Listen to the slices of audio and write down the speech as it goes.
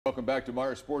Welcome back to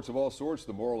Meyer Sports of All Sorts,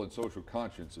 the moral and social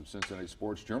conscience of Cincinnati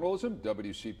sports journalism.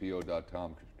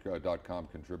 WCPO.com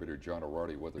contributor John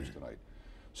Erardi with us tonight.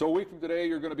 So a week from today,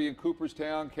 you're going to be in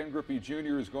Cooperstown. Ken Griffey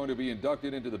Jr. is going to be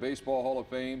inducted into the Baseball Hall of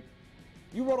Fame.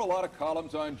 You wrote a lot of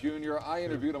columns on Jr. I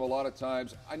interviewed him a lot of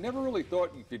times. I never really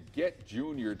thought you could get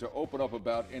Jr. to open up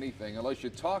about anything unless you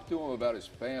talk to him about his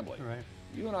family. Right.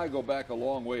 You and I go back a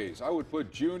long ways. I would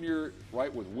put Jr.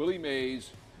 right with Willie Mays,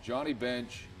 Johnny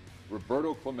Bench,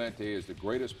 Roberto Clemente as the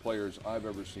greatest players I've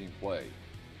ever seen play.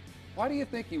 Why do you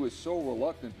think he was so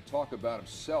reluctant to talk about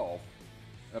himself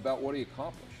and about what he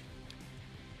accomplished?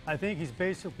 I think he's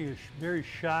basically a very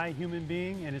shy human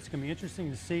being, and it's going to be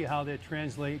interesting to see how that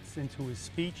translates into his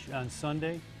speech on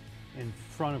Sunday in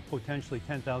front of potentially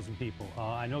 10,000 people.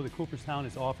 I know that Cooperstown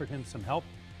has offered him some help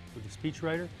with the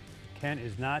speechwriter. Ken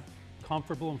is not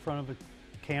comfortable in front of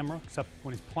a camera except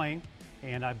when he's playing,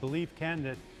 and I believe, Ken,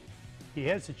 that he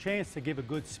has a chance to give a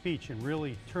good speech and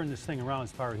really turn this thing around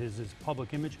as far as his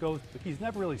public image goes. But he's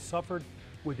never really suffered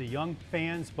with the young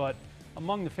fans, but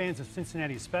among the fans of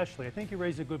Cincinnati especially, I think he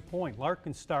raised a good point.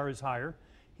 Larkin's star is higher.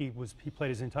 He played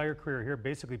his entire career here,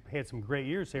 basically had some great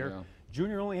years here. Yeah.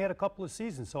 Junior only had a couple of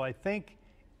seasons, so I think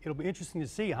it'll be interesting to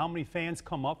see how many fans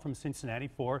come up from Cincinnati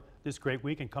for this great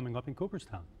weekend coming up in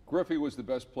Cooperstown. Griffey was the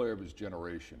best player of his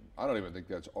generation. I don't even think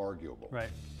that's arguable. Right.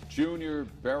 Junior,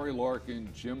 Barry Larkin,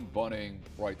 Jim Bunning,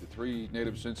 right, the three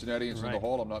native Cincinnatians in the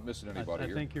Hall. I'm not missing anybody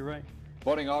here. I think you're right.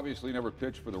 Bunning obviously never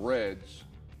pitched for the Reds.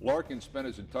 Larkin spent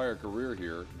his entire career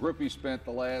here. Griffey spent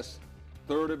the last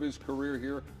third of his career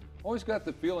here. Always got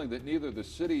the feeling that neither the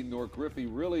city nor Griffey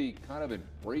really kind of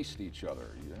embraced each other.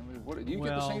 Do you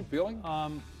get the same feeling?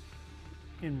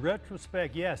 In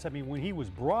retrospect, yes. I mean, when he was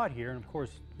brought here, and of course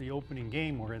the opening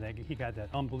game where he got that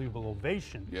unbelievable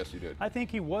ovation. Yes, he did. I think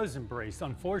he was embraced.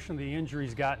 Unfortunately, the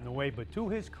injuries got in the way, but to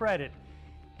his credit,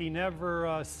 he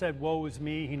never said, woe is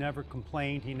me. He never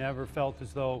complained. He never felt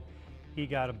as though he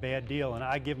got a bad deal, and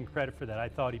I give him credit for that. I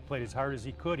thought he played as hard as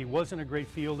he could. He wasn't a great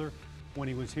fielder. When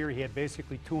he was here, he had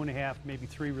basically 2.5, maybe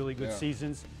 3 really good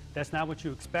seasons. That's not what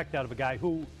you expect out of a guy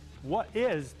who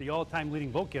is the all-time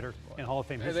leading vote getter in Hall of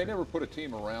Fame history. And they never put a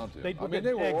team around him. I mean,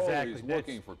 they were always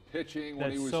looking for pitching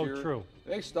when he was here. That's so true.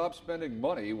 They stopped spending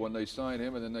money when they signed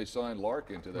him, and then they signed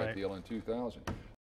Larkin to that deal in 2000.